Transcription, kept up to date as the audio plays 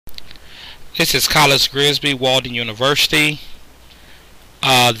This is College Grisby, Waldenu University.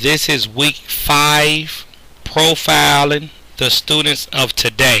 This is week 5, profiling the students of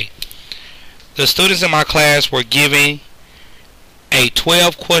today. The students in my class were given a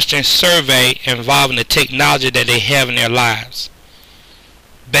 12-question survey involving the technology that they have in their lives.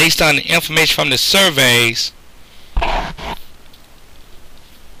 Based on the information from the surveys,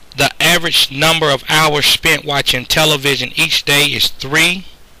 the average number of hours spent watching television each day is 3.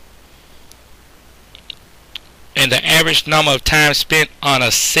 And the average number of time spent on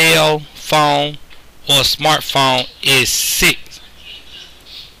a cell phone or a smartphone is 6.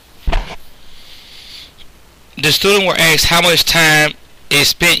 The student were asked how much time is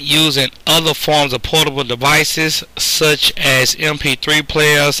spent using other forms of portable devices such as MP3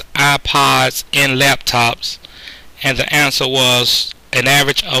 players, iPods, and laptops, and the answer was an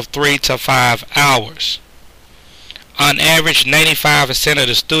average of 3 to 5 hours. On average, 95% of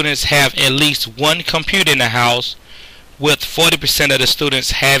the students have at least one computer in the house, with 40% of the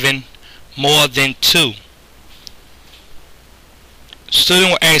students having more than 2.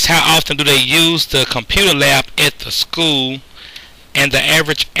 Students were asked how often do they use the computer lab at the school, and the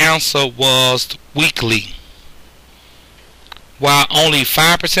average answer was weekly. While only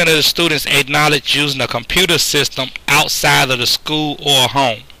 5% of the students acknowledge using a computer system outside of the school or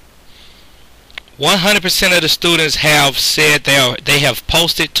home. 100% of the students have said they have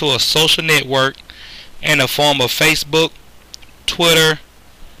posted to a social network in the form of Facebook, Twitter,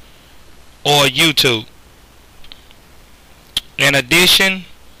 or YouTube. In addition,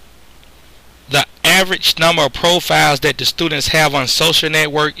 the average number of profiles that the students have on social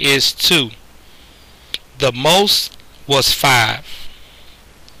network is 2. The most was 5.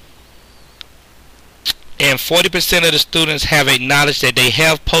 And 40% of the students have acknowledged that they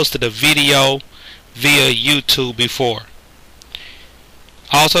have posted a video via YouTube before.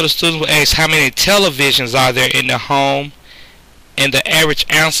 Also, the students were asked how many televisions are there in the home, and the average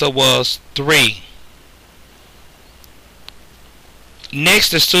answer was 3. Next,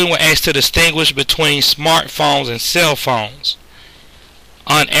 the student were asked to distinguish between smartphones and cell phones.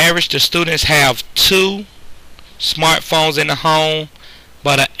 On average, the students have 2 smartphones in the home,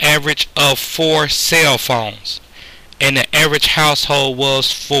 but an average of 4 cell phones, and the average household was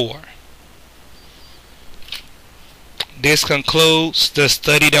 4. This concludes the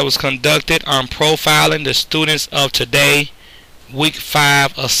study that was conducted on profiling the students of today, week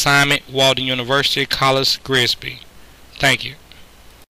 5 assignment, Waldenu University, College Grisby. Thank you.